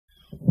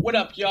What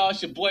up, y'all?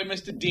 It's your boy,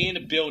 Mr. D, in the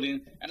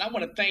building, and I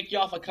want to thank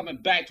y'all for coming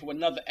back to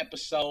another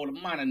episode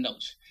of Minor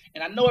Notes.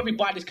 And I know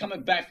everybody's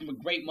coming back from a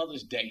great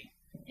Mother's Day.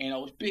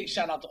 Big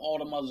shout out to all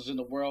the mothers in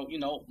the world.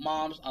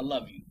 Moms, I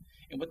love you.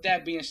 And with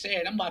that being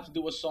said, I'm about to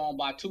do a song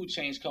by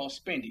Chainz called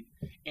Spend It.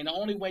 And the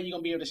only way you're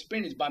going to be able to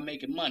spend it is by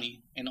making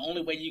money. And the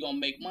only way you're going to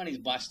make money is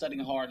by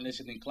studying hard and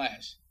listening in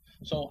class.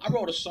 So I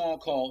wrote a song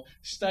called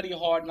Study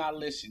Hard, Not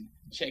Listen.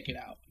 Check it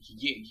out.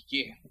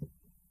 Yeah.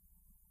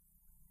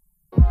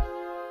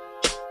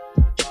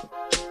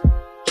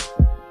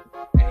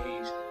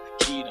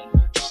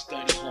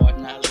 Study hard,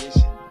 not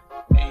listen.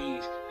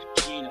 A's,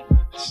 get 'em.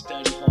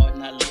 Study hard,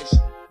 not listen.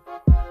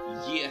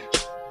 Yeah,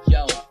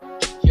 yo.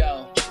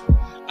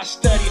 I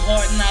study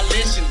hard, not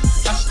listen.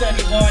 I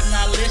study hard,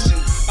 not listen.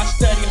 I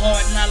study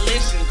hard, not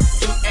listen.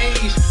 Them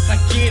A's, I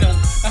get 'em.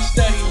 I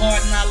study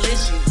hard, not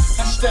listen.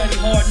 I study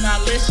hard,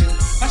 not listen.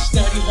 I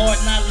study hard,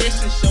 not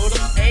listen. So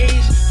them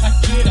A's, I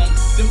get 'em.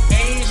 Them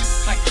A's,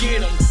 I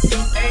get 'em.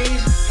 Them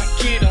A's, I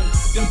get 'em.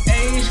 Them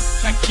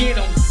A's, I get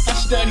 'em. I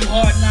study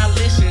hard, not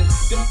listen.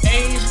 Them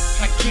A's,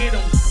 I get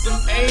 'em. Them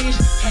A's,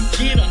 I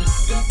get 'em.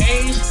 Them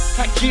A's,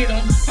 I get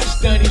 'em. I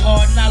study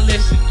hard, not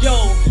listen. Yo,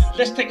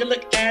 let's take a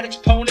look at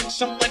exponents.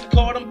 Some like to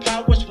call them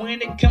powers.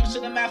 When it comes to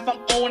the math, I'm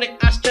on it.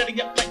 I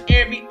study up like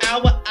every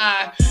hour.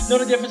 I know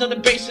the difference of the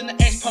base and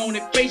the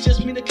exponent. Base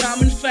just mean the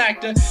common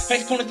factor.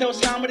 Exponent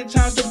tells how many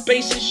times the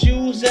base is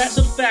used as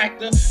a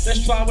factor.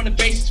 Let's try when the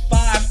base is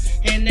 5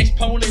 and the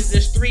exponent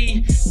is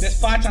 3. That's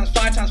 5 times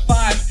 5 times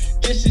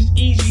 5. This is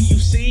easy, you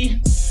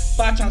see.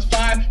 5 times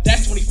 5,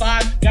 that's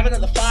 25. Got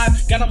another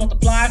 5, gotta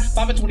multiply.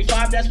 5 and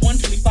 25, that's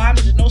 125.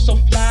 There's no so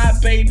fly,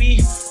 baby.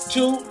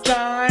 2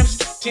 times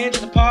 10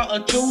 to the power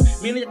of 2,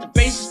 meaning that the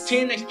base is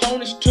 10,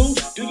 exponents 2.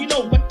 Do you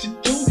know what to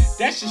do?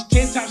 That's just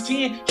 10 times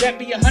 10, that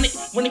be 100.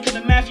 When it comes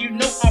to math, you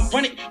know I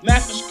run it.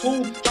 Math is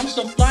cool, I'm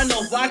so fly,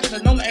 no why? Cause I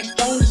know my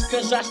exponents,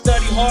 cause I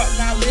study hard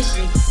and I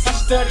listen. I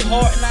study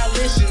hard and I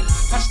listen.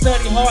 I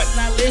study hard and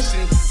I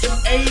listen. Them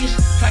A's,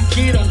 I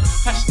get 'em.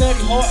 I study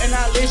hard and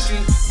I listen.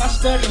 I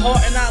study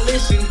hard and I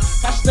listen.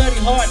 I study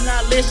hard and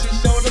I listen.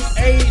 So them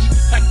A's,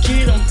 I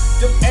get 'em.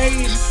 Them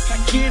A's, I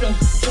get 'em.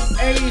 Them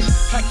A's,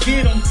 I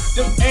get 'em.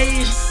 Them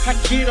A's, I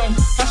get 'em.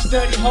 I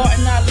study hard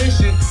and I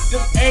listen.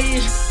 Them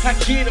A's, I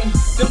get 'em.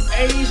 Them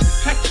A's,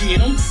 I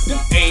get 'em.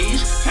 Them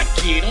A's, I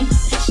get 'em.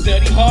 I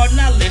study hard and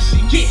I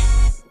listen. Yeah.